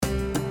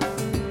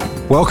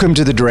Welcome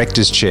to the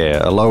Director's Chair,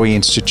 a Lowy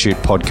Institute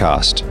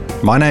podcast.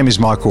 My name is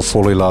Michael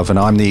Fullilove and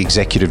I'm the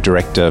Executive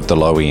Director of the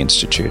Lowy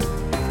Institute.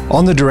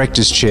 On the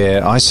Director's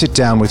Chair, I sit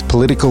down with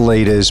political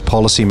leaders,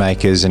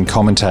 policymakers and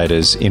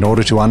commentators in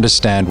order to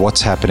understand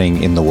what's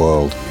happening in the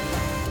world.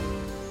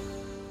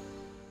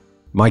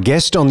 My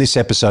guest on this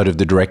episode of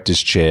the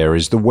Director's Chair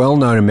is the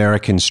well-known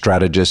American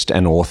strategist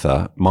and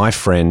author, my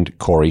friend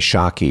Kori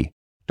Schake.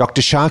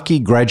 Dr.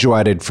 Schake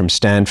graduated from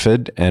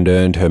Stanford and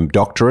earned her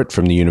doctorate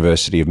from the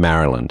University of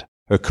Maryland.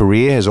 Her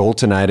career has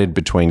alternated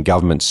between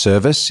government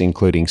service,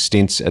 including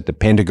stints at the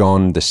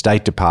Pentagon, the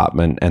State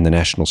Department, and the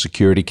National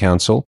Security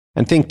Council,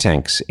 and think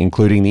tanks,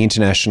 including the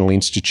International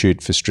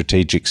Institute for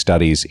Strategic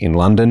Studies in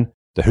London,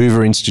 the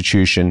Hoover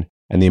Institution,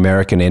 and the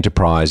American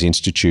Enterprise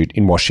Institute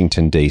in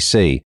Washington,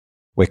 D.C.,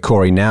 where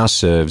Kori now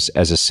serves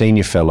as a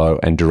Senior Fellow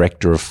and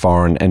Director of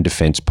Foreign and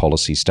Defense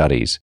Policy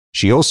Studies.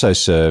 She also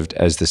served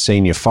as the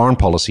Senior Foreign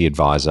Policy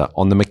Advisor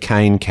on the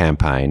McCain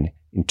campaign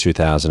in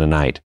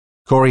 2008.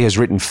 Kori has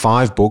written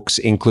 5 books,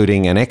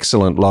 including an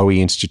excellent Lowy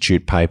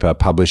Institute paper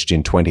published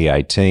in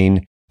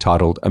 2018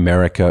 titled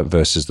America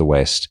versus the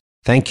West.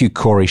 Thank you,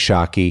 Kori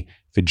Schake,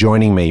 for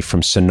joining me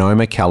from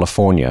Sonoma,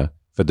 California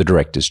for the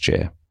Director's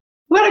Chair.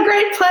 What a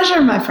great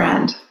pleasure, my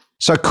friend.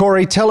 So,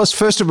 Kori, tell us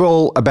first of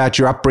all about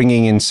your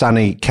upbringing in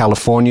sunny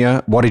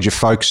California. What did your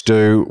folks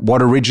do?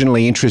 What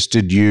originally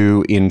interested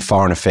you in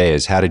foreign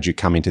affairs? How did you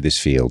come into this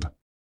field?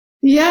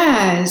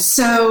 Yeah,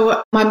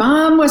 so my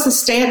mom was a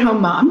stay-at-home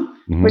mom,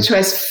 which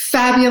was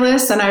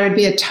fabulous, and I would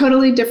be a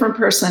totally different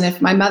person if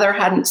my mother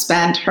hadn't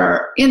spent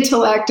her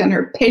intellect and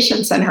her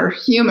patience and her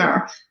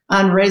humor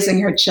on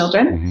raising her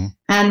children.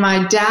 And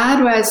my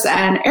dad was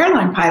an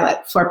airline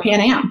pilot for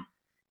Pan Am.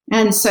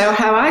 And so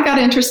how I got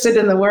interested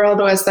in the world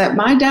was that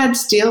my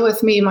dad's deal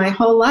with me my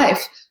whole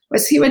life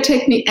was he would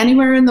take me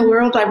anywhere in the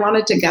world I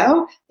wanted to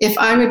go if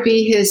I would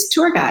be his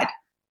tour guide.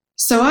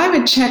 So I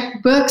would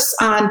check books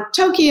on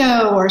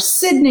Tokyo or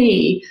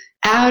Sydney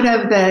out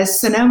of the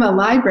Sonoma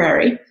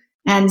library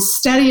and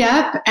study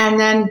up and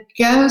then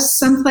go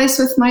someplace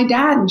with my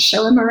dad and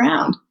show him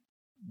around.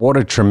 What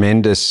a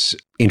tremendous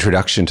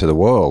introduction to the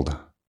world.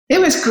 It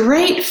was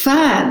great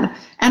fun.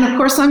 And of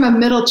course, I'm a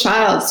middle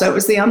child, so it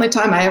was the only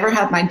time I ever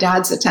had my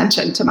dad's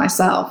attention to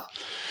myself.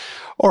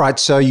 All right,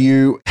 so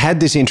you had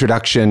this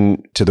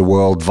introduction to the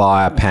world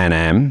via Pan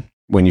Am.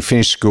 When you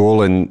finished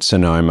school in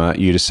Sonoma,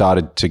 you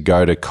decided to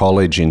go to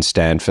college in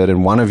Stanford,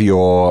 and one of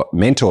your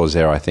mentors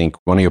there, I think,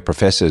 one of your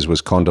professors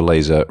was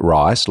Condoleezza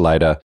Rice,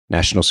 later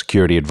National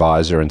Security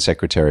Advisor and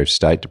Secretary of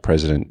State to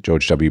President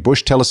George W.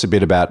 Bush. Tell us a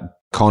bit about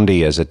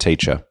Condi as a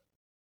teacher.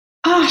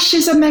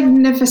 She's a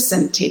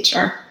magnificent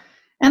teacher.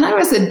 And I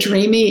was a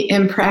dreamy,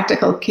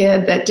 impractical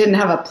kid that didn't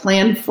have a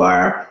plan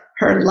for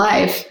her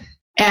life.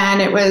 And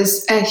it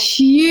was a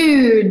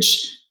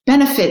huge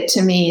benefit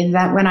to me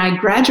that when I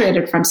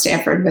graduated from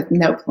Stanford with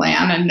no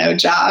plan and no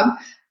job,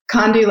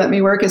 Condi let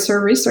me work as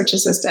her research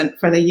assistant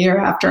for the year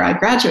after I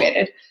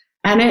graduated.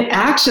 And it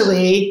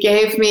actually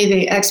gave me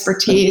the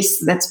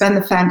expertise that's been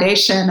the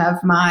foundation of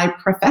my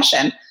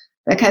profession,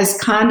 because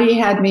Condi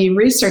had me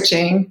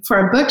researching for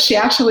a book she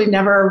actually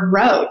never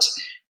wrote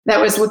that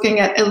was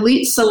looking at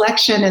elite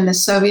selection in the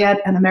Soviet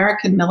and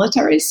American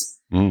militaries.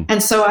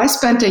 And so I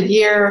spent a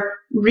year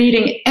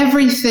reading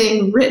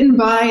everything written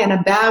by and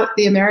about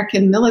the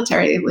American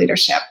military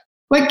leadership.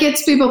 What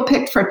gets people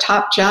picked for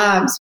top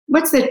jobs?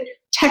 What's the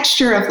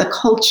texture of the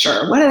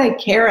culture? What do they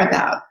care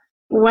about?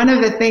 One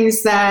of the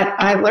things that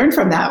I learned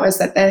from that was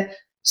that the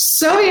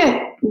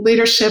Soviet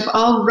leadership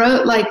all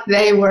wrote like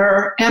they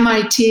were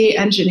MIT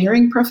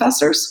engineering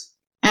professors.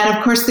 And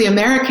of course, the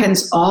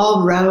Americans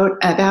all wrote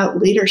about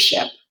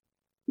leadership.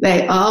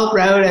 They all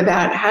wrote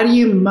about how do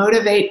you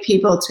motivate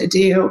people to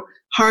do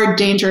hard,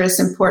 dangerous,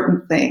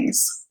 important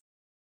things.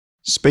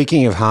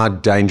 Speaking of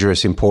hard,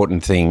 dangerous,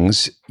 important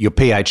things, your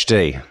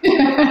PhD.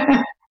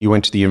 You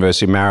went to the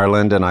University of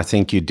Maryland and I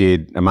think you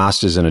did a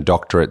master's and a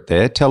doctorate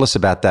there. Tell us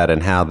about that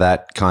and how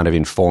that kind of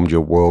informed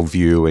your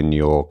worldview and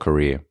your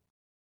career.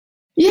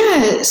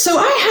 Yeah, so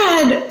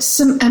I had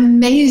some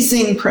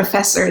amazing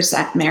professors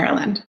at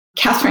Maryland.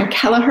 Catherine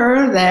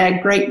Kelleher, the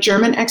great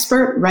German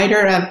expert,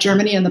 writer of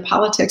Germany and the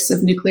Politics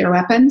of Nuclear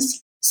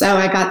Weapons. So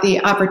I got the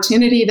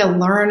opportunity to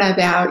learn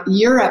about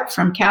Europe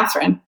from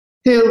Catherine,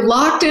 who,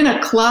 locked in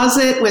a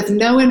closet with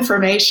no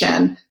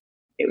information,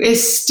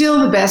 is still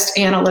the best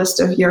analyst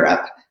of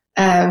Europe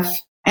of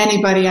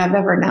anybody I've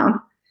ever known.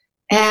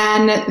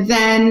 And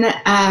then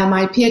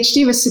my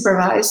PhD was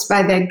supervised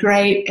by the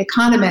great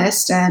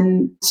economist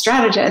and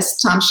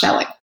strategist, Tom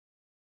Schelling,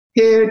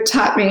 who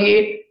taught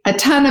me a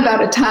ton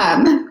about a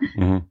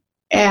ton.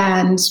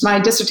 And my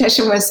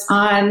dissertation was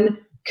on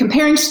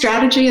comparing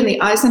strategy in the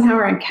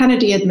Eisenhower and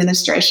Kennedy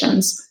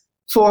administrations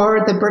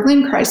for the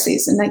Berlin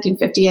crises in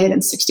 1958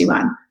 and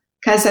 61.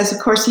 Because as of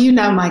course you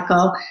know,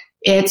 Michael,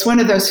 it's one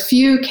of those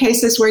few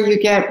cases where you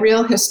get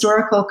real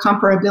historical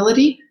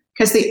comparability,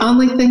 because the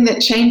only thing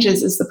that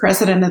changes is the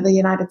President of the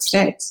United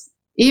States.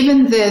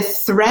 Even the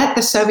threat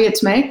the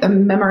Soviets make, the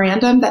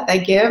memorandum that they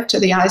give to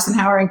the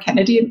Eisenhower and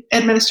Kennedy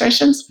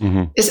administrations,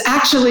 is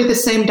actually the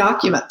same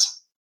document.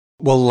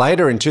 Well,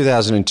 later in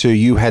 2002,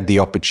 you had the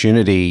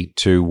opportunity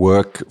to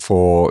work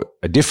for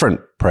a different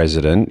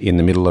president in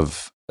the middle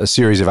of a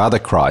series of other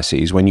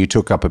crises when you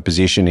took up a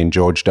position in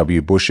George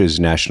W. Bush's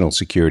National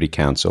Security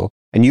Council.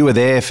 And you were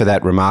there for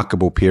that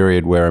remarkable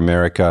period where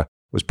America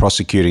was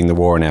prosecuting the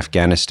war in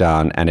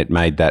Afghanistan and it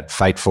made that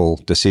fateful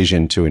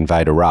decision to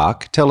invade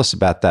Iraq. Tell us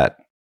about that.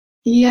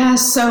 Yeah,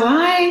 so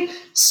I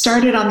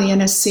started on the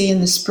NSC in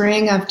the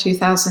spring of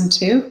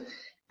 2002,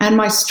 and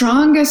my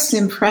strongest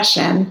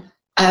impression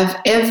of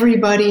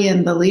everybody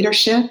in the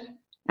leadership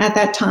at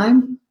that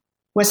time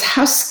was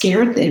how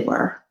scared they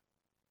were,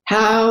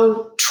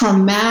 how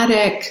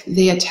traumatic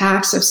the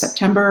attacks of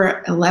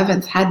September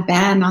 11th had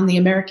been on the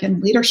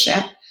American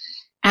leadership,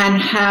 and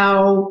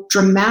how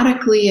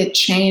dramatically it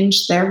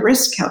changed their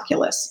risk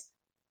calculus.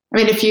 I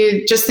mean, if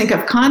you just think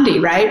of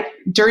Condi, right?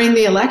 During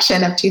the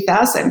election of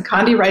 2000,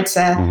 Condi writes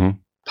a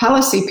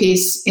policy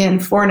piece in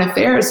Foreign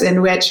Affairs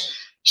in which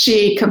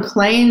she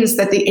complains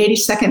that the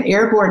 82nd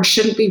Airborne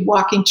shouldn't be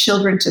walking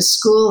children to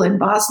school in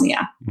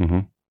Bosnia.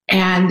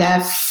 And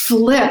the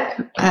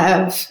flip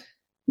of,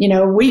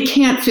 we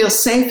can't feel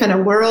safe in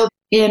a world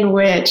in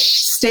which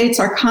states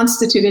are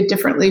constituted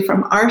differently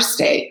from our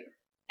state.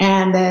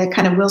 And the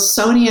kind of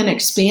Wilsonian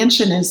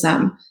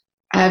expansionism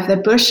of the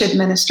Bush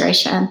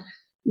administration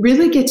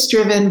really gets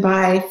driven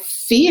by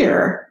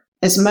fear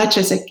as much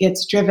as it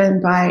gets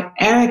driven by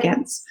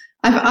arrogance.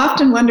 I've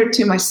often wondered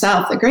to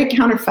myself, the great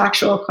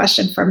counterfactual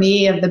question for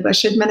me of the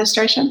Bush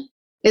administration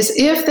is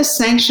if the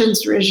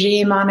sanctions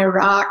regime on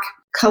Iraq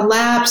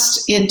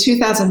collapsed in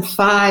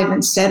 2005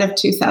 instead of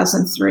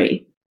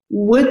 2003,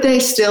 would they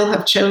still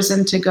have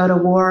chosen to go to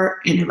war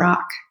in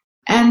Iraq?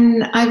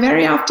 And I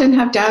very often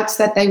have doubts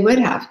that they would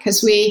have,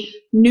 because we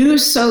knew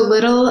so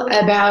little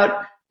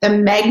about the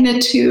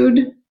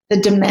magnitude,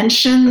 the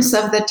dimensions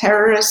of the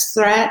terrorist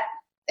threat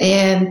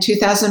in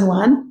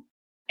 2001.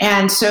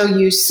 And so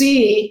you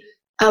see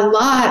a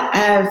lot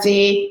of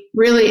the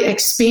really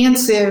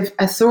expansive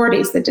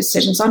authorities, the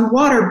decisions on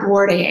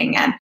waterboarding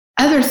and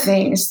other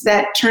things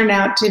that turn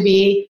out to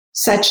be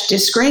such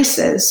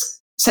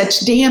disgraces, such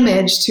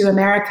damage to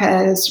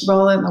America's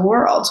role in the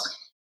world,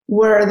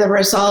 were the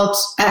result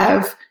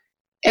of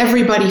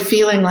everybody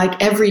feeling like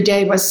every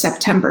day was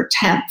September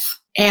 10th.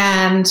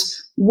 And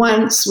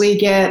once we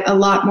get a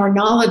lot more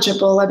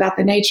knowledgeable about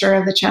the nature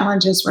of the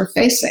challenges we're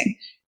facing,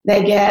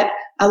 they get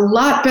a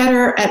lot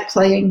better at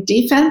playing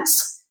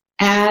defense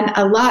and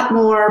a lot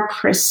more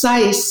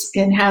precise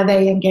in how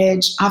they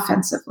engage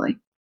offensively.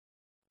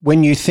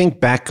 When you think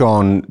back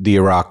on the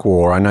Iraq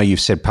War, I know you've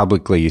said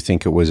publicly you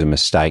think it was a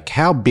mistake.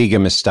 How big a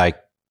mistake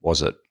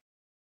was it?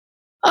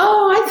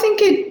 Oh, I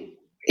think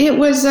it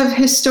was of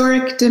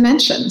historic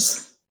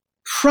dimensions.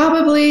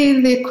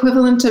 Probably the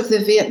equivalent of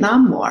the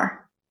Vietnam War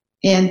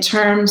in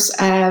terms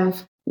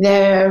of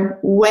the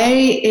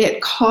way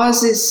it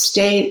causes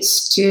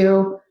states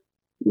to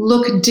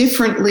look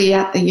differently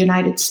at the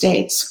United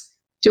States,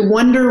 to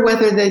wonder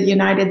whether the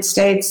United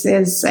States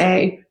is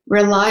a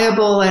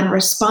reliable and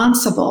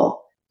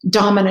responsible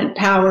dominant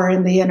power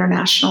in the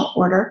international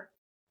order,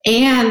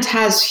 and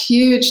has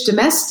huge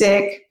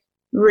domestic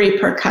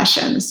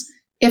repercussions.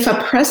 If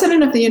a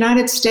president of the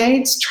United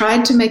States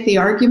tried to make the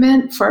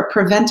argument for a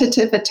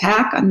preventative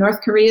attack on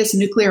North Korea's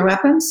nuclear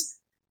weapons,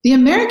 the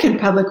American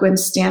public wouldn't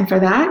stand for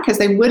that because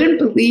they wouldn't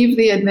believe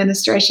the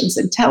administration's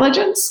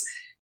intelligence,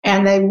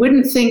 and they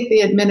wouldn't think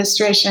the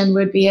administration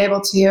would be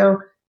able to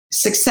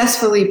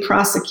successfully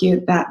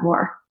prosecute that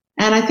war.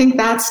 And I think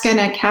that's going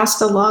to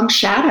cast a long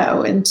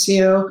shadow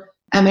into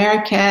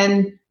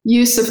American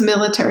use of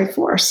military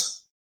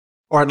force.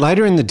 All right,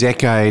 later in the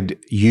decade,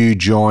 you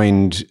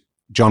joined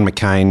John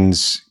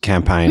McCain's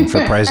campaign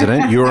for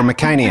president. You were a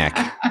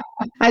McCainiac.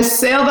 I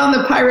sailed on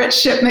the pirate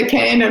ship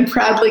McCain and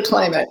proudly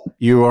claim it.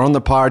 You were on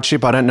the pirate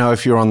ship. I don't know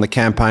if you were on the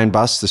campaign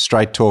bus, the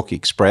Straight Talk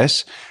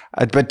Express.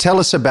 But tell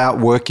us about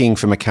working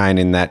for McCain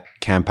in that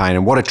campaign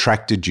and what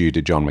attracted you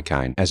to John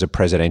McCain as a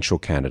presidential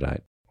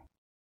candidate.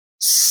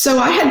 So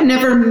I had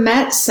never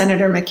met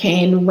Senator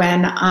McCain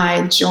when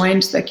I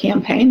joined the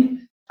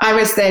campaign. I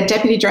was the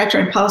deputy director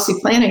in policy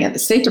planning at the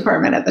State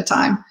Department at the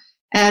time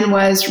and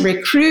was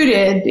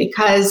recruited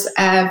because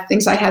of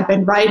things I had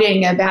been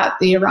writing about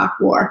the Iraq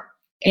War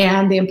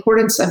and the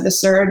importance of the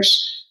surge,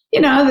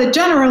 the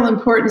general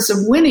importance of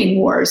winning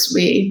wars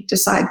we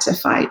decide to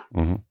fight.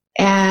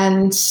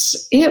 And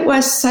it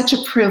was such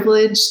a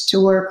privilege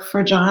to work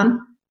for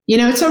John.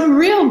 It's a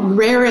real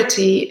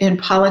rarity in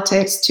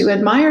politics to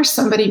admire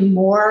somebody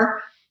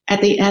more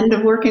at the end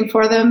of working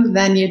for them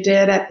than you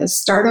did at the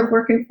start of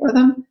working for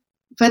them.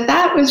 But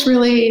that was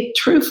really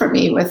true for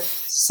me with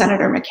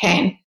Senator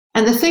McCain.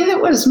 And the thing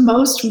that was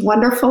most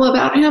wonderful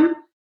about him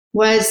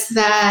was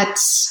that,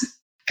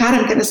 God,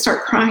 I'm going to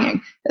start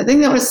crying. The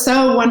thing that was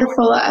so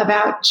wonderful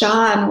about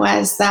John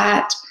was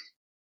that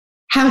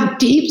how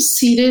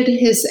deep-seated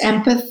his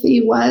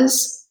empathy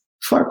was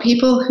for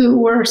people who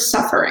were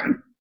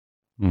suffering.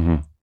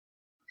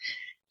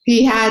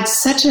 He had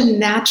such a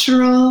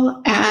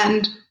natural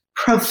and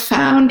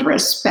profound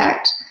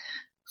respect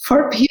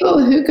for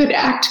people who could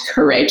act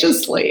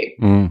courageously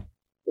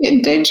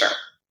in danger.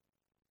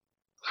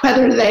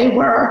 whether they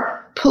were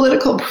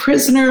political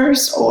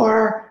prisoners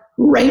or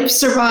rape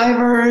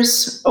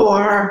survivors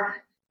or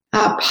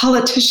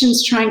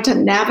politicians trying to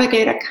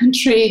navigate a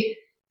country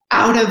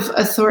out of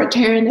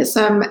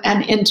authoritarianism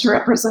and into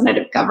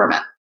representative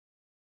government.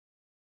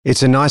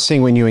 It's a nice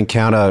thing when you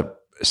encounter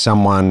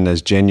someone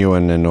as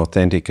genuine and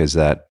authentic as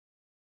that.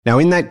 Now,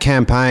 in that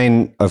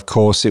campaign, of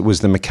course, it was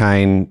the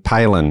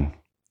McCain-Palin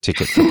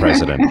ticket for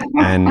president.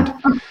 And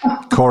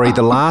Kori,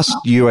 the last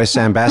US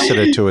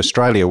ambassador to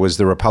Australia was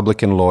the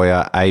Republican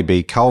lawyer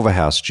A.B.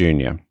 Culverhouse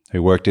Jr.,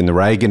 who worked in the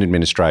Reagan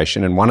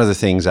administration. And one of the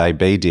things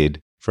A.B.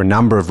 did for a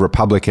number of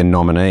Republican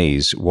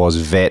nominees was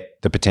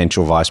vet the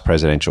potential vice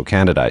presidential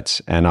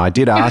candidates. And I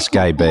did ask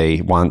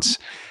A.B. once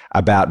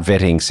about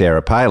vetting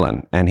Sarah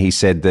Palin. And he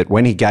said that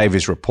when he gave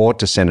his report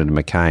to Senator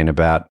McCain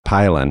about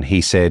Palin,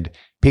 he said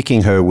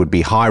picking her would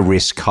be high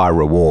risk, high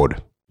reward.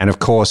 And of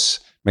course,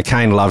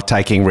 McCain loved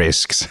taking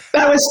risks.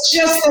 That was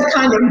just the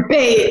kind of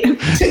bait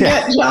to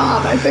get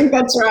John. I think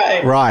that's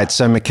right. Right.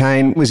 So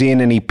McCain was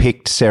in and he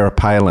picked Sarah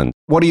Palin.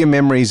 What are your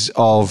memories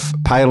of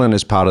Palin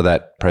as part of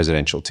that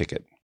presidential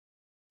ticket?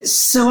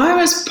 So I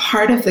was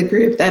part of the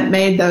group that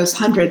made those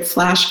 100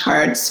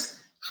 flashcards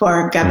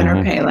for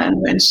Governor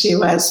Palin when she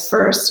was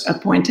first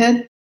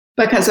appointed.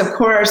 Because, of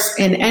course,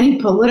 in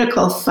any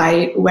political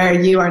fight where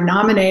you are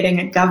nominating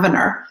a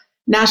governor,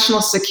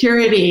 national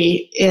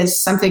security is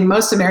something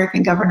most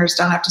American governors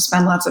don't have to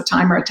spend lots of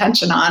time or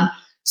attention on.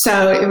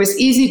 So it was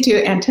easy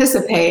to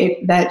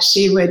anticipate that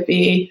she would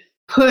be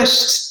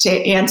pushed to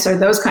answer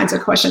those kinds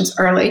of questions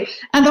early.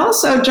 And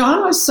also,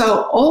 John was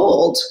so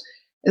old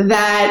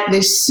that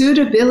the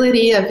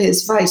suitability of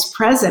his vice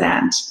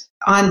president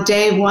on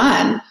day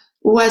one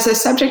was a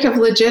subject of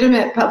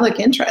legitimate public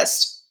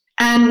interest.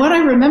 And what I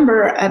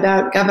remember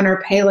about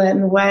Governor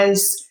Palin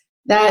was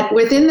that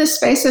within the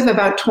space of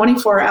about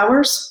 24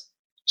 hours,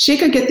 she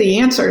could get the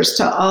answers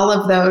to all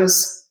of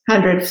those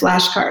 100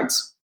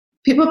 flashcards.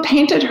 People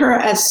painted her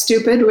as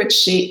stupid, which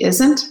she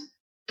isn't,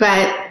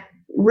 but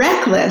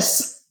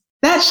reckless,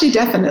 that she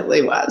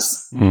definitely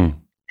was.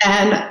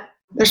 And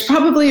there's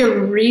probably a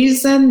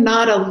reason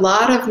not a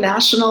lot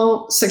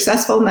of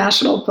successful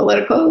national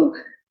political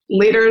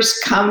leaders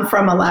come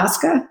from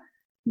Alaska,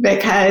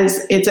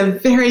 because it's a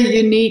very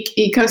unique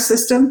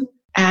ecosystem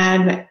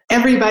and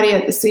everybody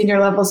at the senior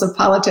levels of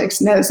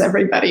politics knows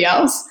everybody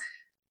else.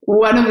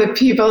 One of the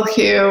people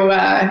who,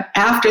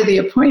 after the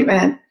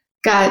appointment,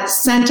 got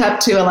sent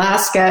up to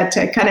Alaska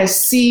to kind of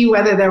see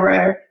whether there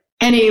were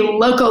any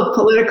local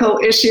political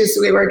issues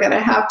we were going to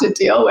have to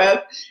deal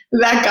with,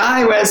 that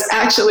guy was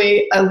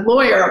actually a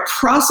lawyer, a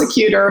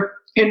prosecutor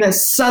in the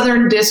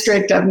Southern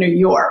District of New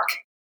York.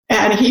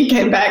 And he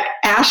came back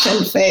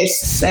ashen-faced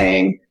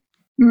saying,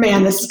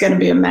 man, this is going to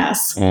be a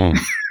mess.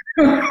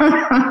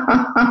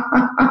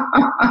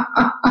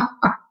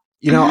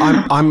 You know,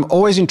 I'm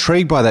always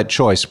intrigued by that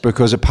choice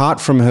because apart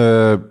from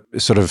her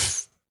sort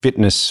of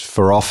fitness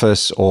for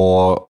office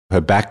or her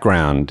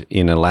background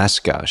in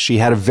Alaska, she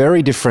had a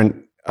very different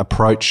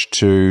approach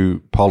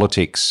to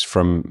politics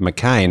from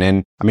McCain.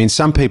 And I mean,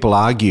 some people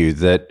argue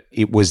that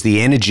it was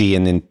the energy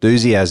and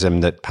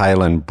enthusiasm that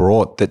Palin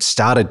brought that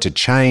started to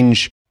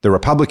change the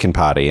Republican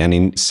Party and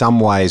in some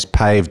ways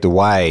paved the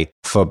way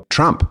for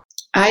Trump.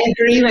 I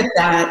agree with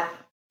that.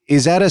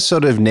 Is that a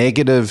sort of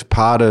negative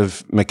part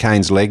of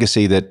McCain's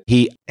legacy that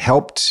he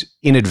helped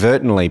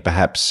inadvertently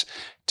perhaps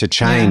to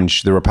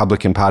change the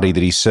Republican Party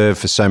that he served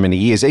for so many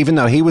years, even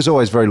though he was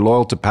always very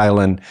loyal to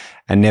Palin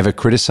and never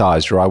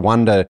criticized her? I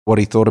wonder what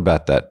he thought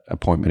about that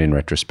appointment in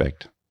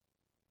retrospect.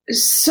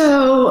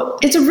 So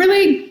it's a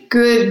really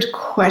good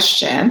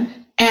question.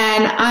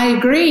 And I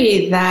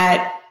agree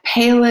that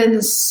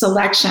Palin's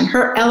selection,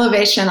 her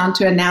elevation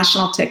onto a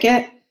national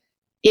ticket,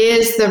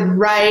 is the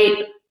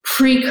right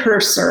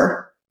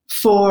precursor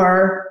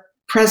for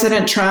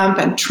President Trump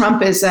and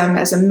Trumpism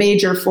as a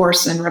major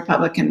force in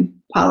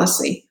Republican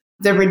policy.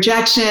 The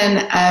rejection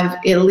of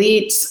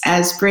elites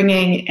as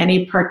bringing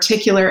any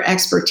particular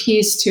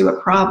expertise to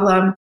a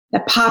problem,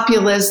 the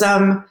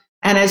populism,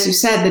 and as you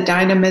said, the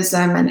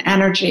dynamism and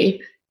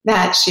energy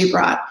that she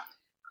brought.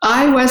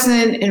 I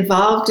wasn't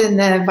involved in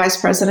the vice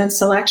president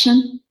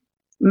selection.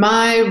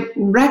 My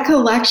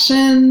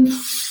recollection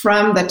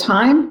from the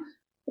time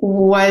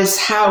was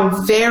how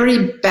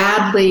very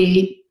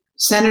badly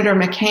Senator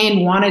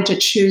McCain wanted to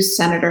choose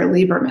Senator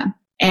Lieberman.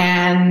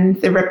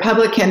 And the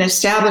Republican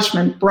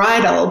establishment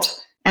bridled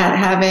at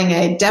having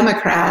a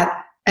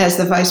Democrat as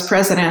the vice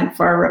president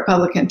for a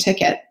Republican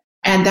ticket.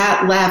 And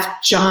that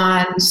left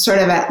John sort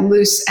of at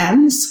loose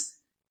ends.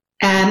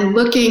 And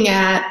looking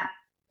at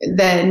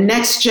the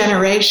next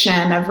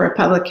generation of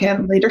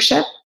Republican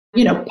leadership,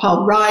 you know,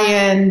 Paul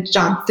Ryan,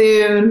 John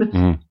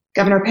Thune,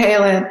 Governor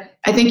Palin,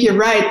 I think you're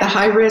right. The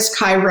high risk,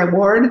 high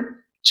reward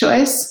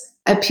choice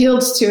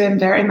appeals to him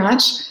very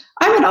much.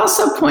 I would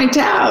also point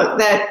out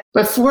that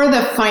before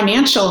the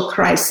financial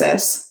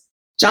crisis,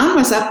 John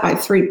was up by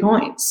 3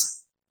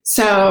 points.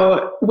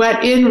 So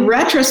what in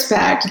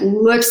retrospect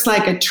looks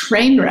like a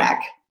train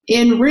wreck,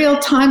 in real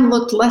time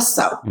looked less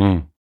so.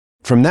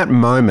 From that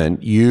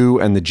moment, you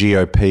and the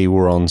GOP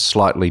were on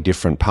slightly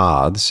different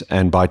paths.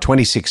 And by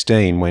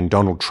 2016, when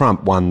Donald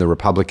Trump won the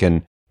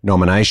Republican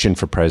nomination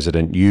for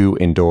president, you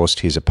endorsed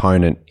his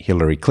opponent,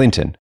 Hillary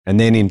Clinton. And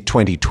then in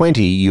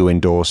 2020, you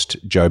endorsed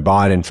Joe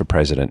Biden for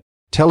president.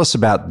 Tell us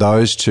about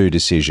those two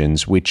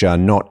decisions, which are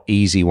not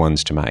easy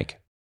ones to make.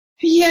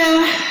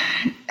 Yeah,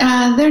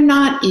 they're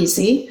not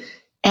easy.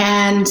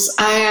 And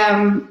I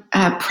am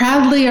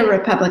proudly a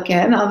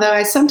Republican, although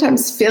I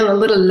sometimes feel a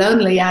little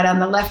lonely out on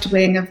the left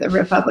wing of the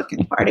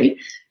Republican Party.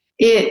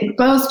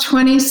 Both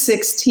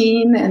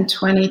 2016 and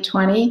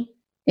 2020,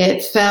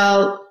 it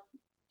felt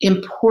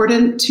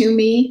important to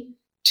me.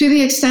 To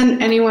the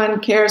extent anyone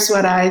cares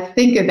what I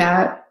think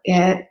about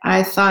it,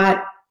 I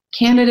thought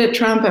candidate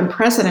Trump and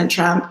President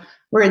Trump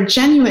were a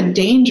genuine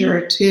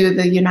danger to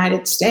the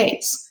United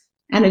States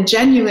and a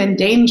genuine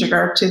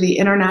danger to the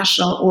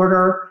international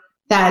order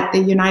that the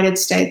United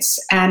States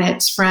and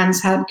its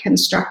friends had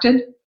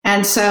constructed.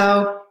 And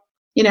so,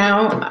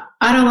 I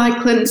don't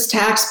like Clinton's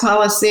tax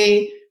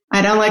policy.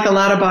 I don't like a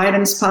lot of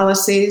Biden's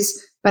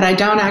policies, but I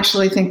don't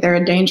actually think they're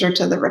a danger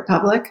to the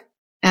Republic.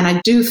 And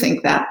I do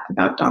think that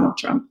about Donald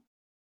Trump.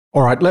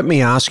 All right, let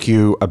me ask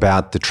you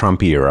about the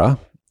Trump era.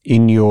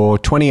 In your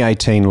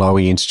 2018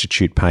 Lowy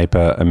Institute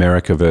paper,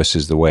 America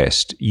versus the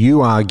West,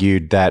 you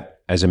argued that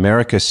as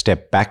America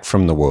stepped back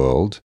from the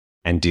world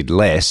and did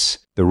less,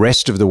 the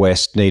rest of the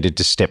West needed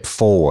to step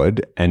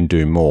forward and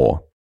do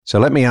more. So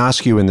let me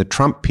ask you, in the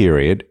Trump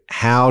period,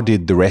 how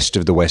did the rest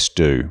of the West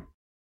do?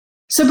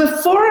 So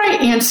before I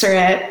answer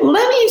it,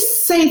 let me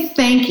say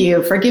thank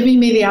you for giving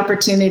me the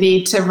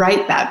opportunity to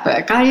write that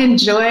book. I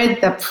enjoyed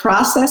the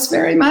process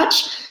very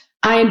much.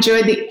 I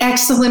enjoyed the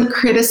excellent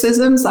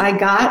criticisms I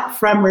got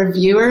from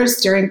reviewers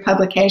during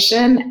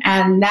publication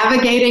and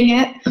navigating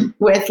it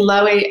with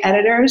Lowy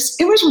editors.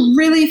 It was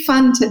really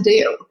fun to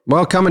do.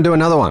 Well, come and do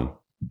another one.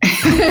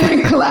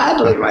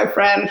 Gladly, my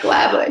friend,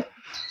 gladly.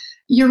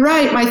 You're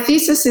right. My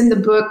thesis in the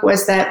book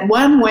was that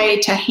one way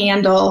to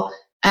handle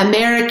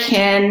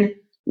American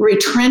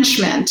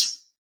retrenchment,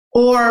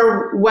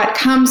 or what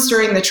comes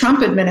during the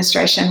Trump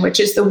administration, which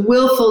is the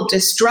willful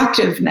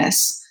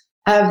destructiveness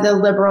of the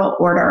liberal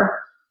order,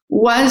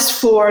 was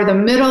for the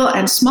middle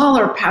and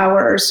smaller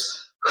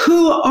powers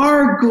who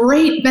are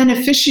great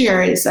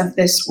beneficiaries of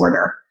this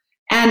order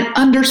and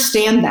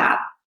understand that.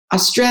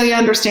 Australia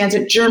understands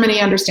it, Germany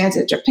understands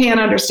it, Japan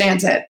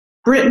understands it,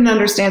 Britain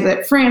understands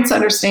it, France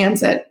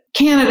understands it,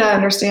 Canada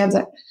understands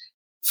it.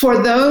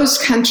 For those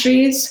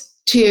countries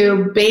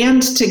to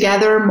band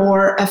together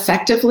more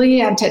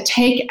effectively and to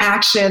take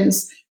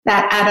actions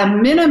that at a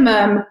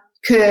minimum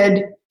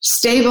could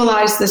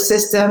stabilize the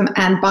system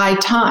and buy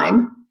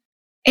time,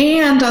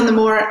 and on the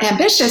more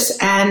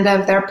ambitious end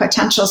of their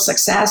potential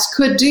success,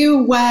 could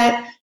do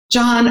what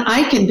John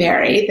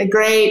Eikenberry, the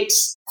great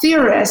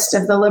theorist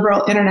of the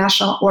liberal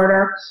international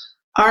order,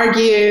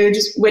 argued,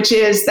 which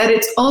is that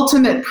its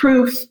ultimate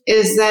proof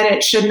is that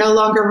it should no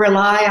longer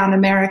rely on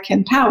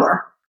American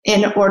power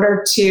in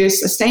order to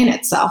sustain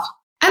itself.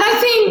 And I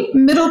think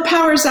middle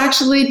powers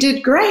actually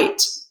did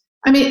great.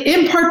 I mean,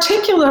 in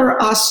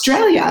particular,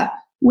 Australia,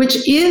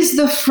 which is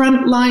the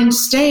frontline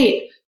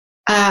state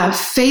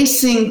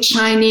facing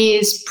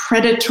Chinese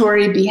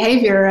predatory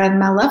behavior and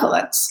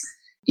malevolence.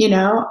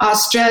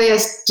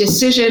 Australia's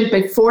decision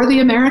before the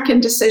American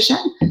decision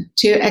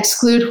to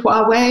exclude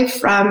Huawei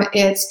from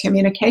its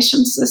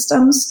communication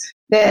systems,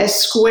 the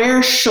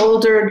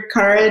square-shouldered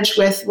courage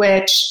with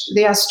which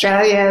the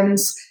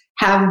Australians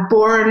have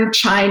borne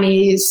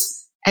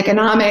Chinese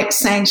economic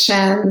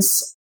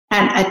sanctions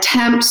and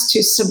attempts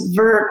to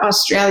subvert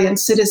Australian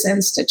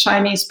citizens to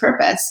Chinese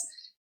purpose,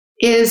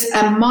 is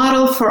a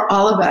model for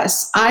all of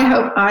us. I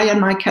hope I and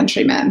my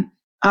countrymen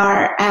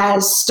are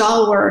as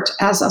stalwart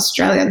as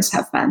Australians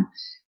have been.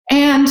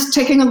 And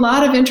taking a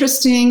lot of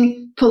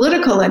interesting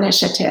political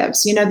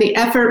initiatives, the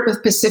effort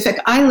with Pacific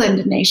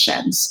Island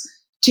nations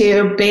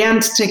to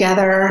band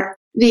together,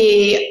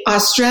 the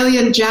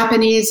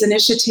Australian-Japanese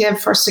initiative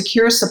for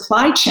secure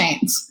supply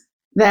chains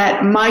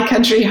that my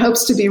country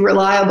hopes to be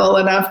reliable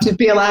enough to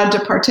be allowed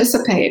to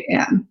participate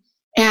in.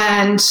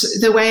 And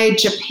the way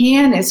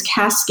Japan is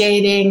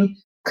cascading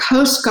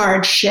Coast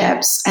Guard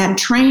ships and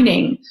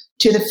training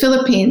to the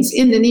Philippines,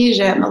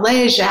 Indonesia,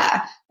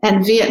 Malaysia,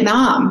 and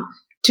Vietnam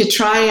to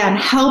try and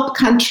help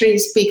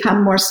countries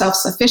become more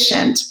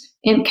self-sufficient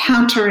in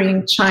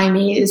countering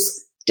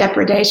Chinese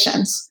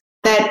depredations.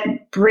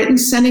 That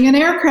Britain's sending an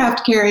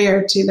aircraft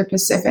carrier to the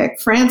Pacific.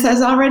 France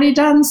has already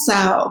done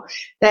so.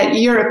 That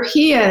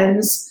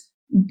Europeans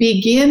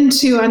begin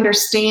to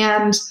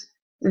understand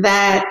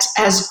that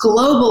as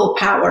global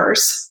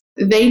powers,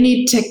 they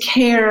need to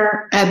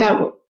care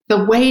about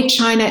the way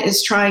China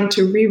is trying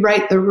to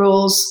rewrite the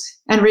rules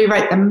and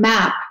rewrite the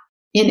map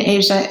in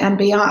Asia and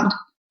beyond.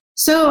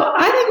 So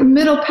I think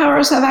middle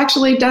powers have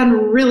actually done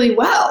really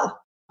well.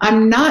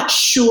 I'm not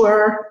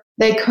sure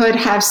they could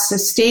have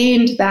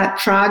sustained that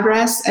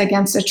progress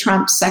against a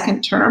Trump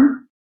second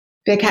term,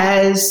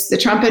 because the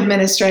Trump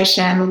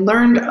administration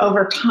learned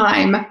over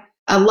time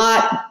a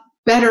lot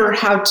better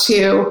how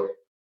to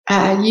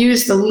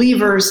use the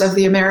levers of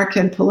the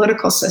American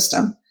political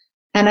system.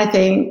 And I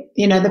think,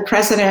 the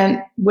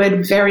president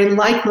would very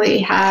likely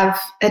have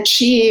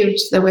achieved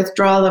the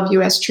withdrawal of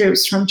U.S.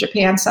 troops from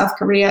Japan, South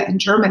Korea, and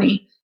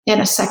Germany in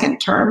a second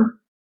term,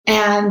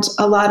 and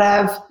a lot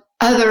of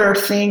other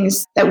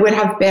things that would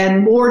have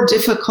been more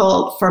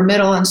difficult for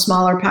middle and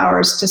smaller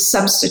powers to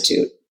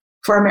substitute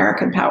for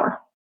American power.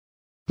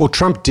 Well,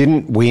 Trump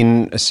didn't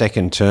win a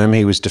second term.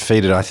 He was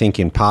defeated, I think,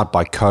 in part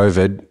by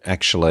COVID,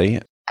 actually.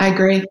 I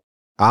agree.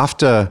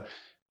 After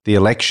the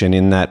election,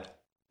 in that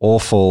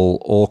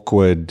awful,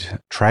 awkward,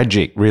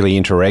 tragic, really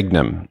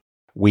interregnum,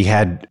 we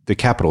had the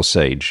Capitol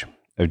siege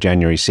of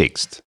January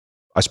 6th.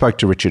 I spoke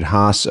to Richard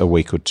Haas a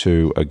week or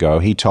two ago.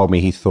 He told me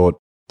he thought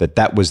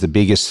that was the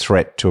biggest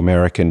threat to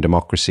American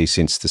democracy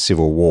since the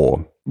Civil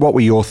War. What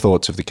were your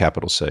thoughts of the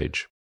Capitol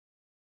siege?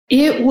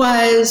 It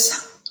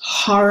was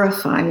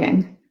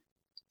horrifying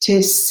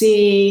to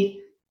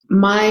see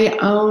my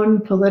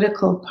own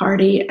political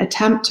party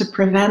attempt to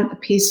prevent the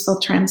peaceful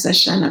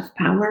transition of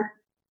power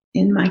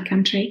in my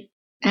country.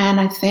 And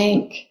I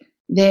think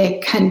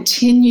the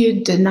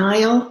continued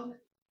denial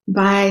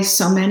by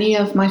so many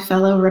of my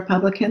fellow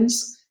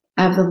Republicans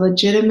of the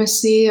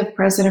legitimacy of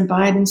President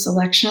Biden's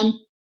election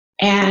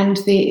and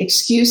the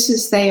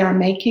excuses they are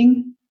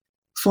making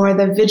for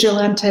the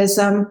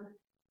vigilantism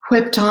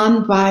whipped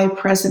on by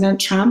President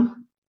Trump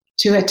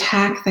to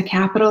attack the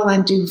Capitol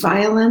and do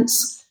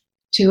violence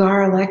to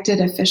our elected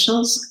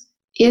officials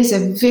is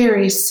a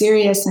very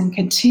serious and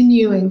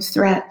continuing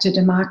threat to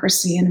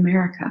democracy in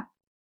America.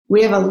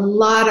 We have a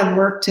lot of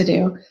work to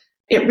do.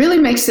 It really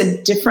makes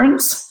a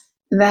difference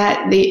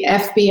that the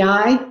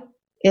FBI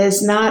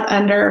is not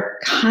under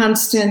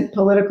constant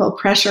political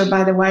pressure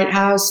by the White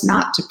House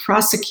not to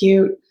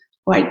prosecute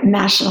white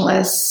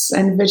nationalists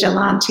and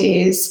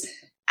vigilantes.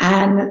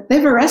 And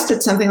they've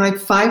arrested something like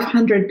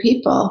 500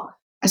 people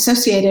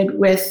associated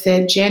with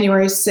the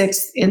January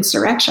 6th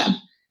insurrection.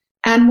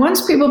 And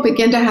once people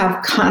begin to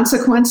have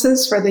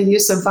consequences for the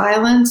use of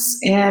violence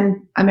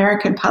in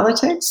American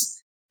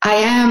politics, I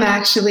am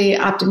actually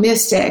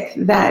optimistic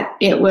that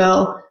it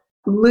will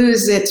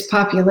lose its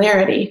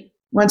popularity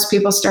once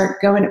people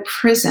start going to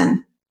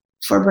prison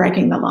for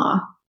breaking the law.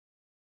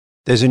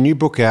 There's a new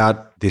book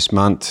out this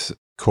month,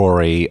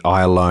 Kori,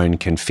 I Alone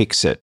Can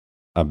Fix It,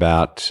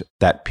 about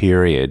that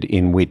period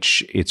in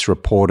which it's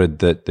reported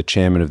that the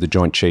chairman of the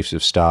Joint Chiefs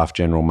of Staff,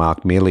 General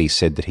Mark Milley,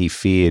 said that he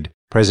feared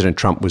President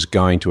Trump was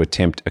going to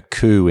attempt a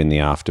coup in the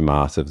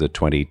aftermath of the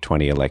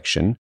 2020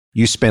 election.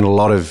 You spent a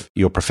lot of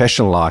your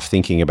professional life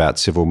thinking about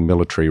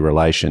civil-military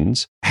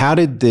relations. How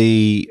did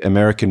the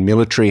American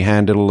military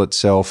handle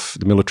itself,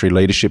 the military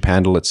leadership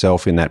handle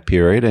itself in that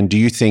period? And do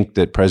you think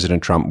that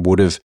President Trump would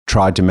have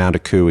tried to mount a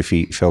coup if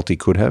he felt he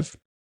could have?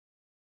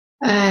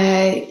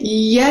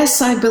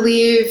 Yes, I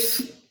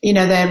believe,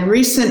 the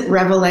recent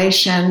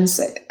revelations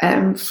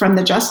from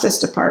the Justice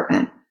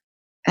Department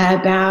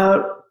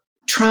about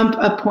Trump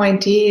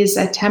appointees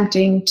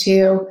attempting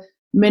to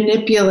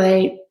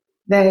manipulate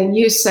the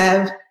use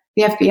of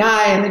the FBI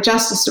and the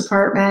Justice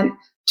Department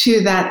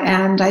to that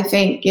end, I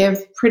think, give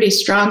pretty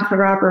strong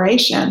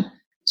corroboration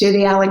to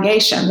the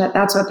allegation that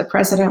that's what the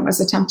president was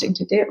attempting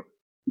to do.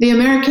 The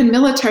American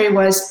military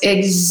was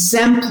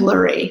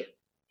exemplary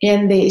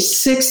in the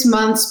 6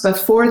 months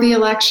before the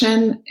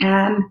election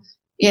and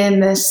in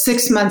the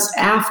 6 months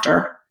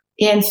after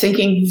in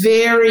thinking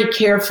very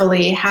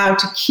carefully how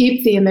to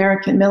keep the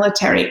American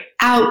military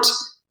out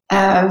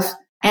of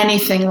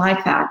anything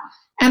like that.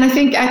 And I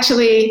think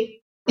actually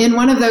in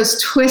one of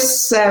those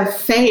twists of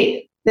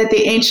fate that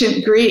the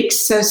ancient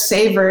Greeks so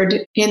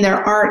savored in their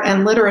art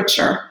and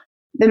literature,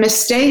 the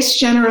mistakes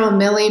General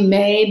Milley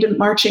made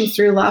marching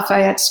through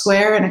Lafayette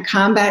Square in a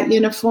combat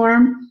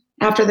uniform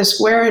after the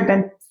square had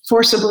been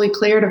forcibly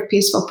cleared of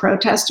peaceful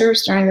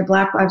protesters during the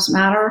Black Lives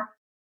Matter,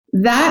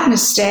 that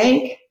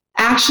mistake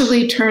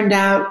actually turned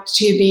out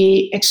to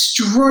be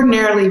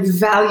extraordinarily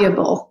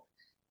valuable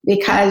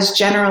because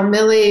General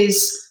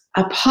Milley's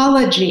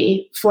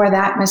apology for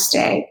that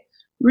mistake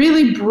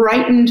really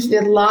brightened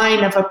the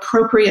line of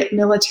appropriate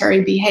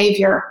military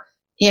behavior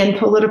in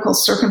political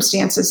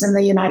circumstances in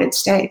the United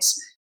States.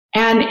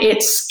 And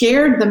it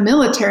scared the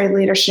military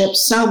leadership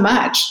so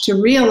much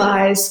to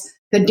realize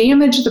the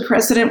damage the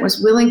president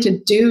was willing to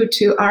do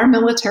to our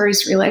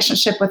military's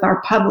relationship with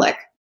our public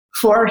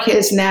for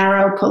his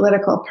narrow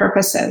political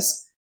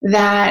purposes,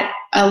 that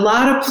a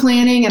lot of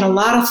planning and a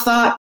lot of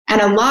thought and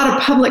a lot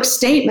of public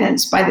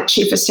statements by the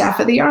Chief of Staff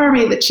of the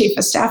Army, the Chief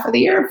of Staff of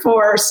the Air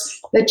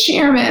Force, the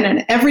chairman,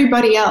 and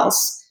everybody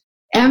else,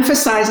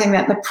 emphasizing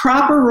that the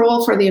proper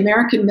role for the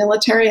American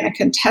military in a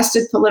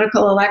contested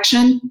political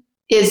election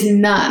is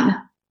none.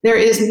 There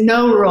is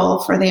no role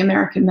for the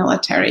American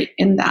military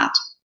in that.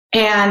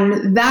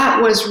 And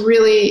that was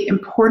really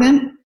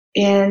important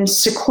in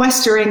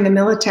sequestering the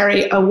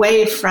military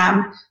away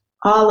from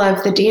all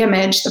of the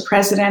damage the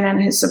president and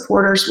his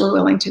supporters were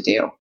willing to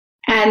do.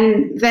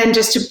 And then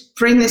just to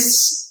bring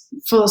this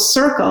full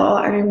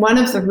circle, one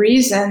of the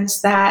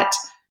reasons that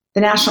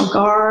the National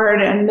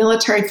Guard and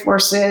military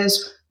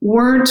forces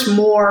weren't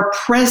more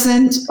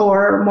present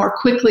or more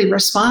quickly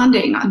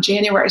responding on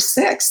January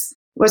 6th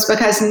was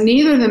because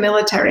neither the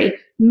military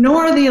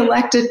nor the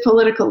elected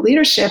political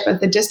leadership of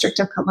the District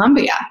of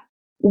Columbia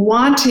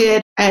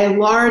wanted a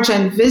large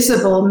and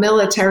visible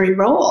military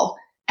role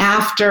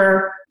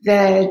after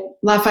the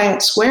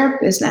Lafayette Square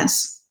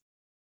business.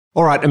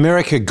 All right,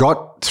 America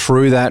got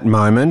through that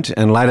moment,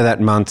 and later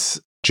that month,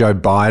 Joe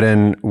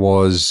Biden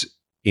was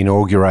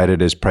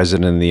inaugurated as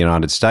president of the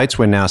United States.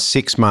 We're now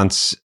 6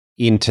 months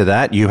into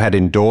that. You had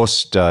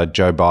endorsed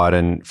Joe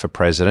Biden for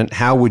president.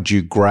 How would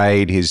you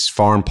grade his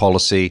foreign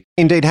policy?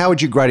 Indeed, how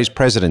would you grade his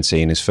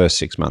presidency in his first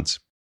 6 months?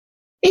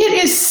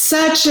 It is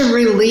such a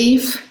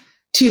relief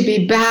to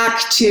be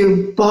back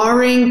to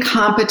boring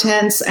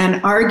competence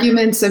and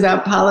arguments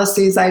about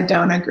policies I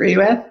don't agree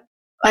with.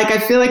 I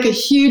feel like a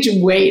huge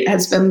weight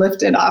has been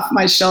lifted off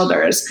my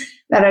shoulders,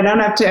 that I don't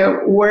have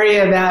to worry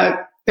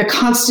about the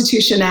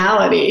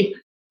constitutionality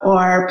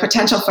or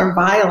potential for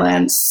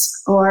violence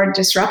or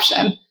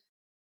disruption.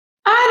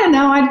 I don't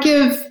know, I'd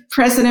give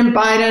President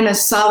Biden a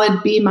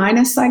solid B-,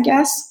 I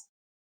guess.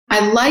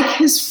 I like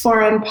his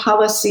foreign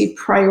policy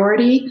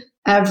priority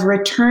of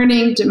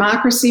returning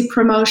democracy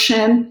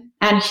promotion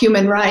and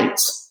human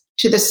rights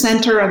to the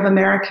center of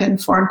American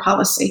foreign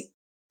policy.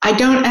 I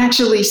don't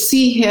actually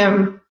see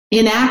him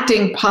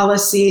enacting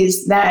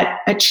policies that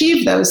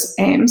achieve those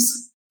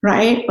aims,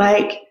 right?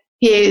 Like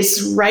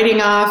he's writing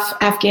off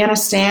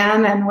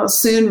Afghanistan and will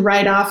soon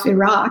write off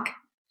Iraq.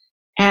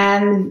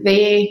 And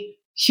the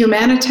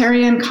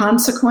humanitarian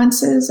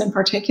consequences, in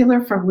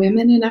particular for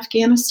women in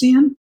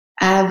Afghanistan,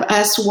 of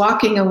us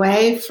walking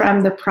away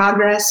from the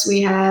progress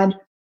we had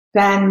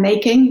been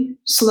making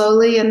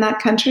slowly in that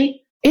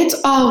country. It's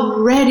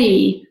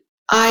already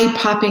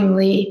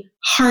eye-poppingly,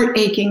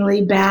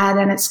 heart-achingly bad,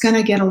 and it's going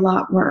to get a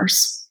lot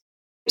worse.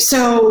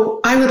 So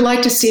I would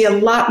like to see a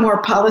lot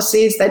more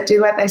policies that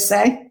do what they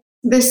say.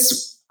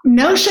 This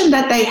notion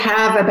that they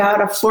have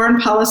about a foreign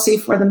policy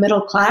for the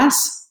middle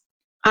class,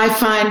 I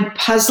find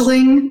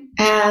puzzling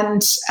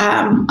and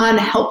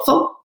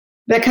unhelpful,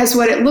 because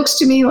what it looks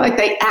to me like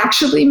they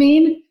actually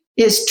mean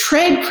is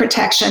trade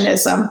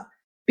protectionism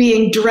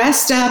being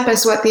dressed up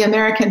as what the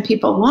American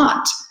people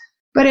want.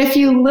 But if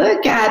you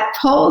look at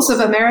polls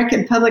of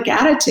American public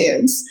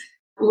attitudes,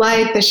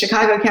 like the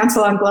Chicago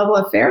Council on Global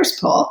Affairs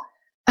poll,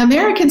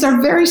 Americans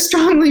are very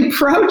strongly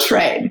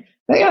pro-trade.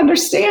 They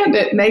understand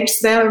it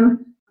makes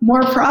them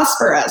more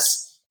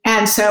prosperous.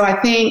 And so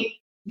I think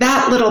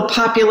that little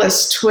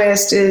populist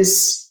twist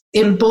is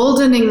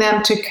emboldening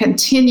them to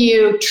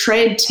continue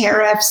trade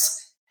tariffs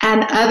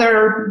and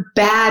other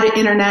bad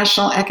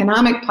international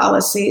economic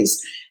policies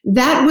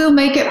that will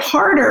make it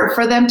harder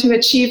for them to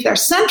achieve their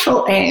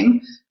central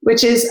aim,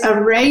 which is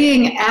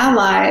arraying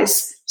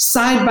allies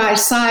side by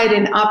side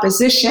in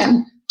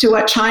opposition to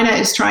what China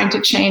is trying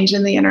to change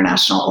in the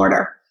international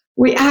order.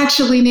 We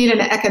actually need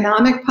an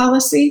economic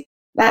policy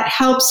that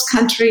helps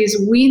countries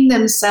wean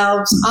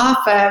themselves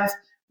off of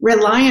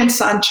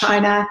reliance on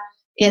China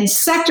in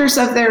sectors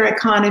of their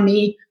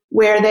economy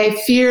where they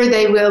fear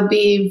they will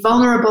be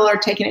vulnerable or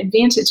taken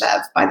advantage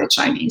of by the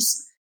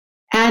Chinese.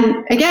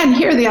 And again,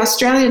 here, the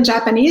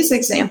Australian-Japanese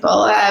example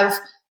of,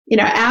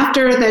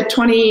 after the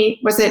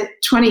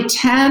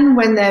 2010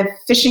 when the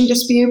fishing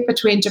dispute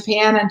between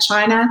Japan and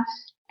China,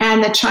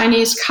 and the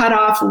Chinese cut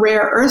off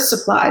rare earth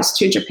supplies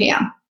to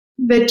Japan.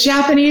 The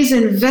Japanese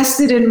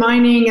invested in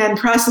mining and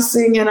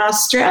processing in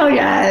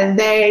Australia.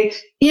 They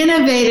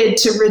innovated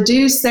to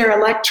reduce their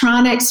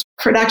electronics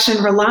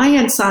production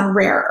reliance on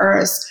rare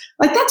earths.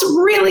 That's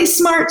really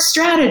smart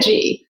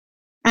strategy.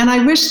 And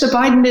I wish the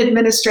Biden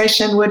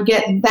administration would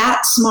get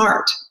that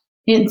smart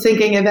in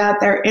thinking about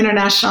their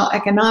international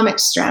economic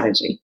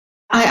strategy.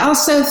 I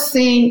also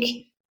think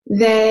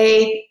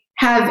they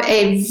have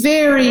a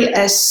very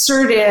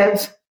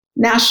assertive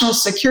national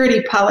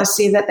security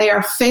policy that they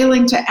are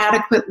failing to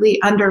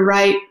adequately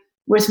underwrite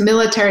with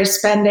military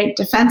spending,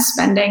 defense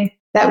spending,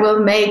 that will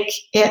make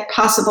it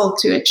possible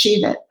to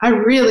achieve it. I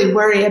really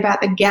worry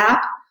about the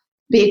gap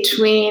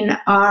between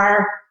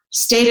our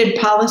stated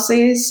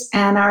policies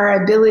and our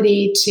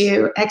ability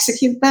to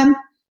execute them.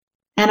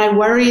 And I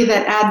worry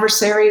that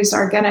adversaries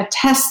are going to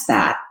test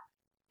that.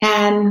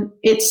 And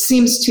it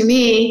seems to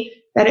me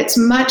that it's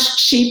much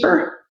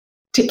cheaper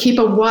to keep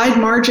a wide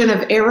margin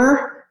of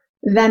error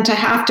than to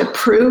have to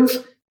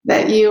prove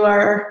that you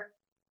are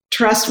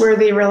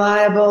trustworthy,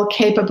 reliable,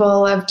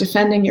 capable of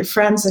defending your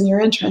friends and your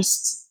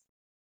interests.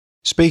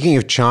 Speaking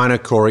of China,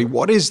 Kori,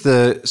 what is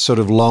the sort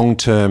of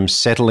long-term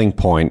settling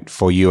point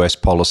for US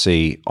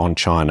policy on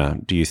China,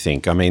 do you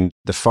think? I mean,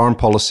 the foreign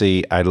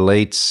policy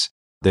elites,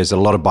 there's a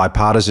lot of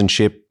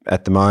bipartisanship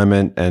at the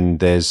moment, and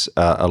there's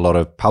a lot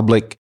of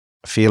public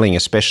feeling,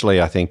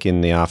 especially I think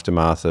in the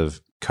aftermath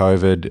of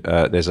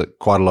COVID, there's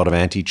quite a lot of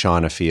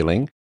anti-China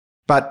feeling.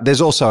 But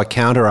there's also a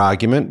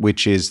counter-argument,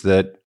 which is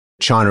that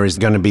China is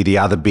going to be the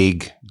other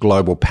big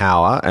global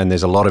power, and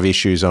there's a lot of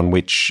issues on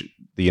which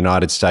the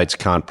United States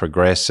can't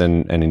progress,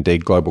 and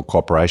indeed global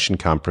cooperation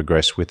can't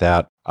progress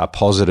without a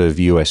positive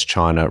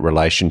US-China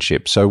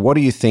relationship. So what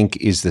do you think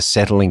is the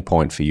settling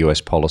point for US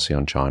policy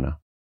on China?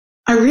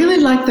 I really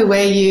like the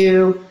way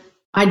you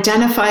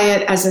identify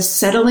it as a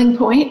settling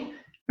point,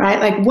 right?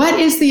 Like, what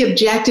is the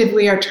objective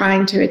we are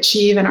trying to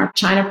achieve in our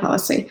China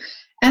policy?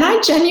 And I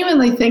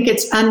genuinely think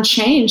it's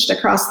unchanged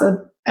across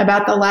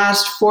about the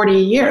last 40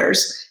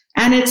 years.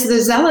 And it's the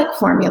Zealot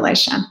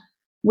formulation.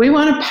 We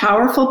want a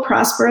powerful,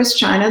 prosperous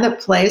China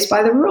that plays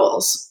by the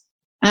rules,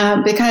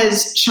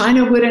 because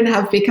China wouldn't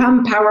have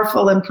become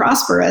powerful and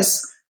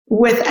prosperous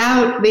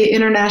without the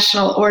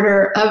international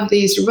order of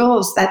these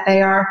rules that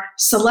they are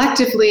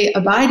selectively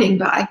abiding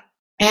by.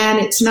 And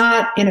it's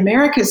not in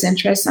America's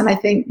interest, and I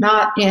think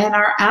not in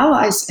our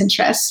allies'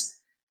 interests,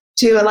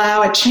 to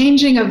allow a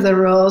changing of the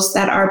rules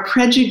that are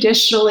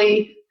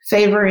prejudicially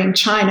favoring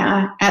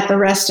China at the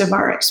rest of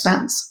our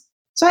expense.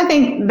 So I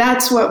think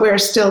that's what we're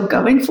still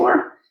going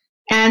for.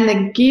 And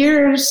the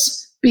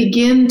gears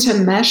begin to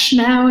mesh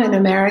now in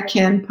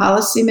American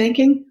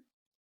policymaking.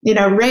 You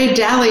know, Ray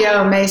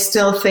Dalio may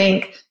still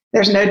think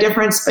there's no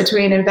difference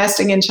between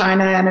investing in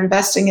China and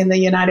investing in the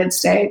United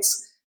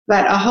States,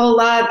 but a whole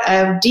lot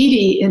of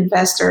Didi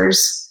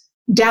investors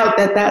doubt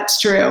that that's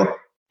true.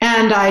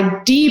 And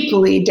I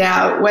deeply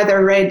doubt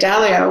whether Ray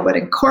Dalio would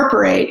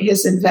incorporate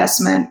his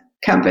investment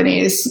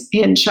companies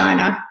in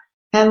China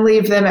and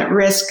leave them at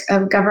risk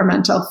of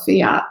governmental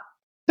fiat.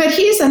 But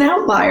he's an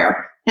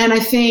outlier. And I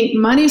think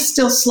money's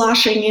still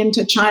sloshing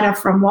into China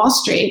from Wall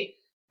Street,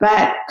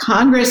 but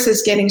Congress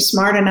is getting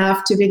smart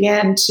enough to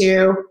begin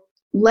to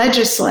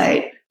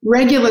legislate.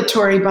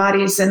 Regulatory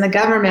bodies in the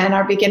government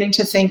are beginning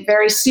to think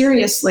very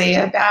seriously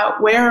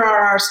about where are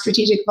our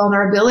strategic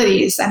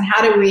vulnerabilities and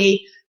how do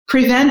we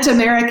prevent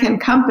American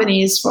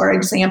companies, for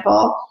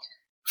example,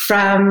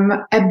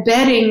 from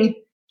abetting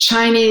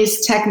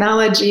Chinese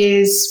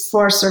technologies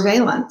for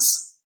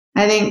surveillance.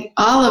 I think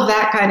all of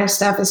that kind of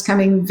stuff is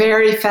coming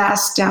very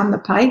fast down the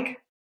pike,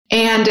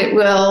 and it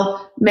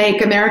will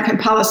make American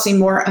policy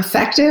more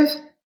effective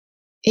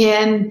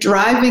in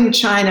driving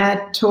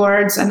China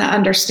towards an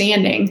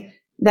understanding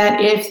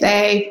that if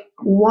they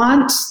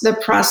want the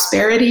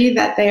prosperity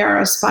that they are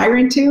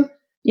aspiring to,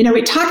 you know,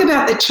 we talk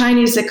about the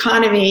Chinese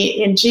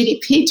economy in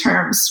GDP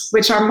terms,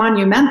 which are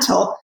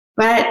monumental.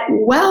 But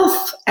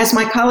wealth, as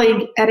my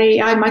colleague at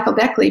AEI, Michael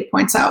Beckley,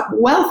 points out,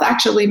 wealth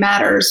actually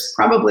matters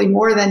probably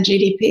more than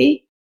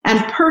GDP. And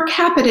per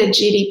capita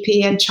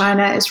GDP in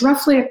China is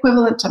roughly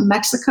equivalent to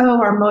Mexico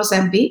or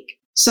Mozambique.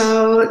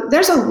 So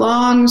there's a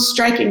long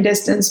striking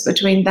distance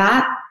between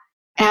that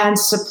and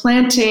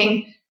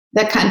supplanting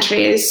the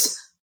countries,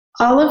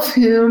 all of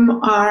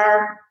whom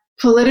are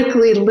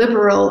politically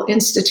liberal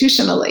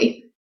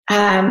institutionally,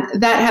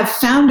 that have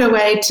found a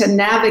way to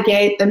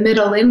navigate the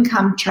middle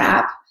income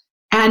trap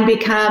and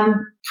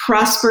become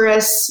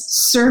prosperous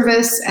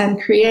service and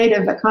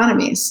creative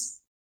economies.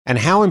 And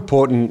how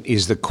important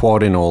is the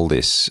Quad in all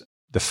this?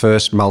 The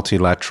first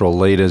multilateral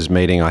leaders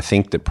meeting, I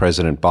think, that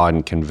President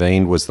Biden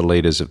convened was the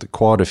leaders of the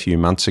Quad a few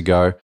months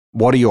ago.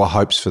 What are your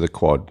hopes for the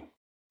Quad?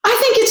 I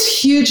think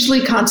it's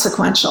hugely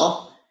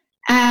consequential.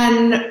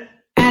 And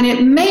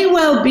it may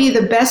well be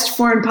the best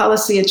foreign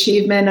policy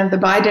achievement of the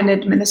Biden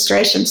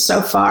administration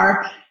so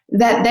far,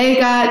 that they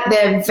got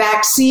the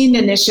vaccine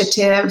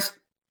initiative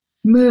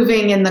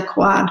moving in the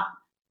Quad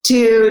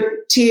to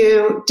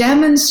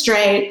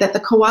demonstrate that the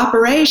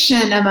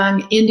cooperation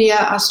among India,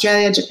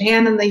 Australia,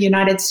 Japan, and the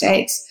United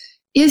States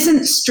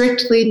isn't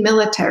strictly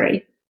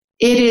military.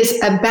 It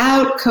is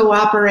about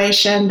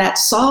cooperation that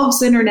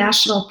solves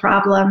international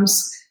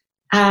problems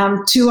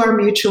to our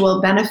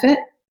mutual benefit.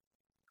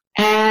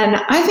 And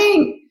I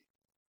think,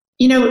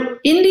 you know,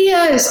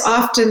 India is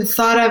often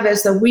thought of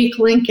as the weak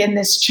link in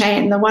this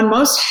chain, the one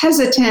most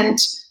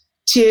hesitant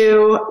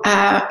to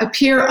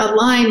appear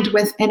aligned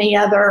with any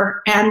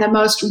other, and the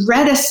most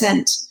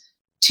reticent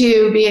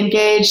to be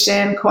engaged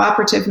in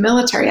cooperative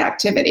military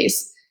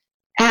activities.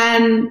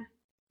 And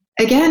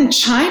again,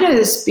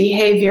 China's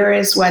behavior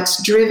is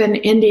what's driven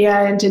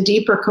India into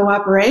deeper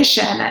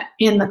cooperation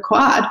in the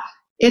Quad.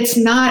 It's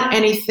not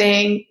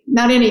anything,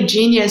 not any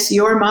genius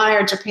your, my,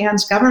 or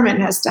Japan's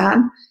government has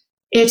done.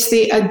 It's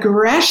the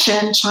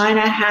aggression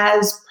China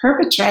has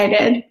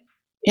perpetrated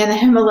in the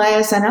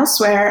Himalayas and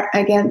elsewhere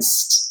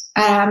against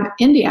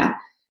India.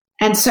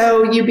 And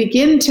so you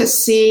begin to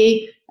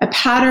see a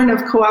pattern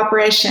of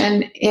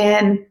cooperation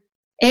in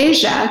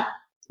Asia,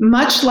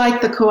 much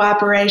like the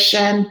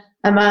cooperation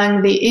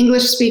among the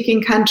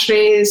English-speaking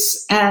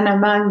countries and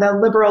among the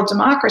liberal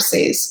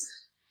democracies,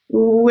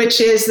 which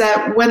is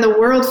that when the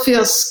world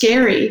feels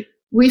scary,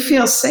 we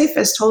feel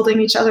safest holding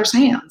each other's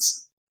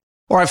hands.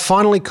 All right,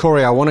 finally,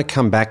 Kori, I want to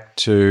come back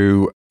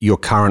to your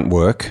current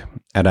work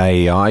at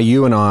AEI.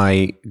 You and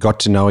I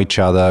got to know each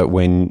other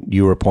when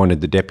you were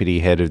appointed the deputy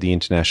head of the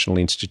International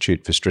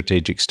Institute for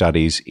Strategic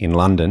Studies in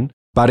London.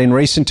 But in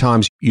recent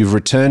times, you've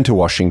returned to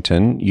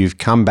Washington. You've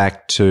come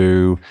back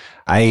to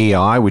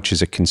AEI, which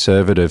is a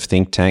conservative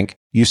think tank.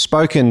 You've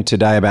spoken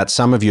today about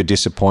some of your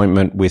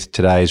disappointment with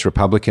today's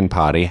Republican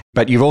Party,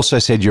 but you've also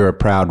said you're a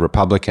proud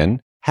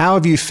Republican. How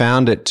have you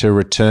found it to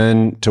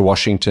return to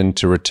Washington,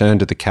 to return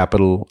to the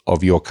capital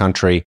of your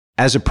country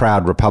as a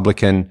proud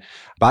Republican,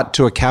 but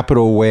to a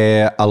capital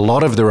where a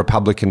lot of the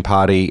Republican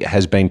Party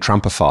has been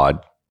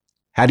Trumpified.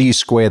 How do you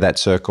square that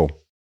circle?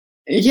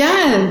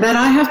 Yeah, that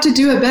I have to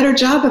do a better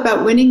job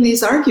about winning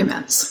these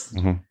arguments,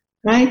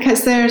 right?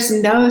 Because there's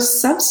no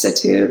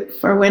substitute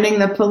for winning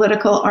the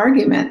political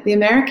argument. The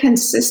American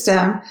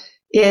system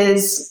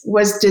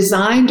was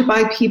designed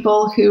by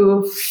people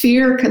who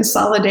fear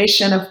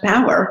consolidation of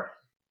power.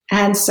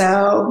 And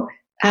so,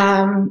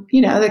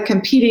 the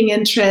competing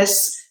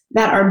interests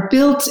that are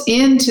built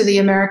into the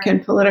American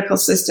political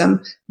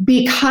system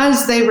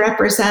because they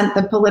represent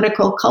the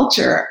political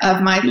culture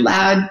of my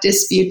loud,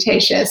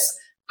 disputatious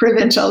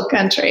provincial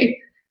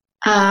country,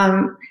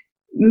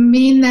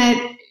 mean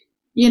that,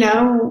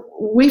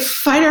 we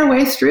fight our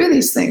way through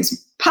these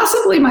things.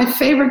 Possibly my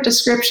favorite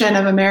description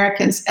of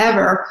Americans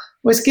ever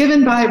was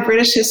given by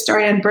British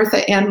historian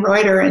Bertha Ann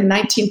Reuter in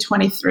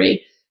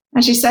 1923.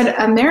 And she said,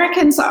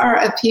 Americans are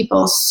a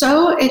people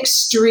so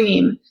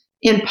extreme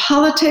in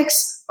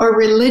politics or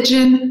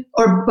religion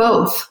or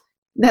both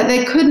that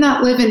they could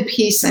not live in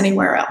peace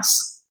anywhere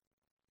else.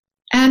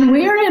 And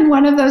we are in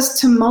one of those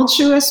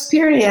tumultuous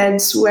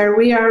periods where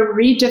we are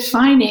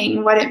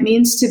redefining what it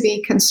means to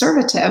be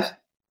conservative.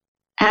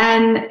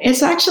 And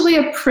it's actually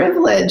a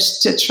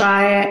privilege to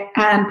try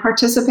and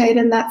participate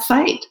in that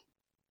fight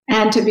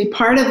and to be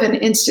part of an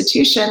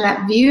institution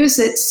that views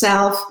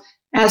itself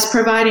as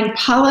providing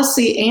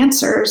policy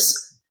answers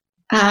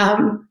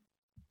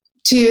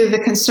to the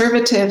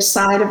conservative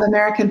side of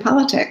American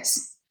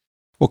politics.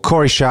 Well,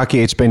 Kori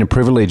Schake, it's been a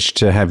privilege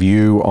to have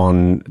you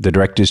on the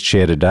Director's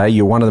Chair today.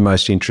 You're one of the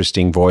most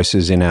interesting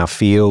voices in our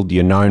field.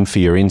 You're known for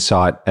your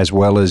insight as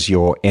well as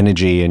your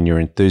energy and your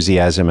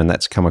enthusiasm, and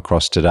that's come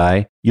across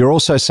today. You're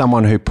also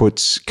someone who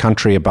puts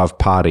country above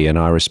party, and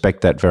I respect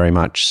that very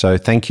much. So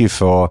thank you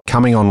for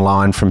coming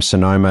online from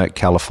Sonoma,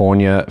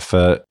 California,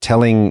 for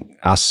telling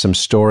us some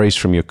stories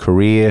from your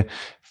career,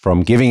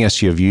 from giving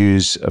us your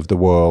views of the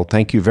world.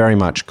 Thank you very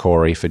much,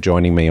 Kori, for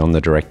joining me on the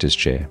Director's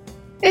Chair.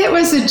 It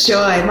was a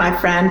joy, my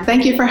friend.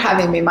 Thank you for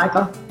having me,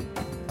 Michael.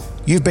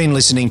 You've been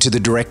listening to The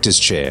Director's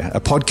Chair, a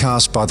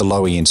podcast by the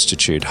Lowy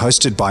Institute,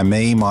 hosted by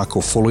me,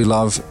 Michael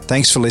Fullilove.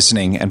 Thanks for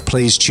listening, and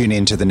please tune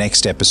in to the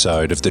next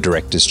episode of The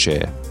Director's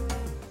Chair.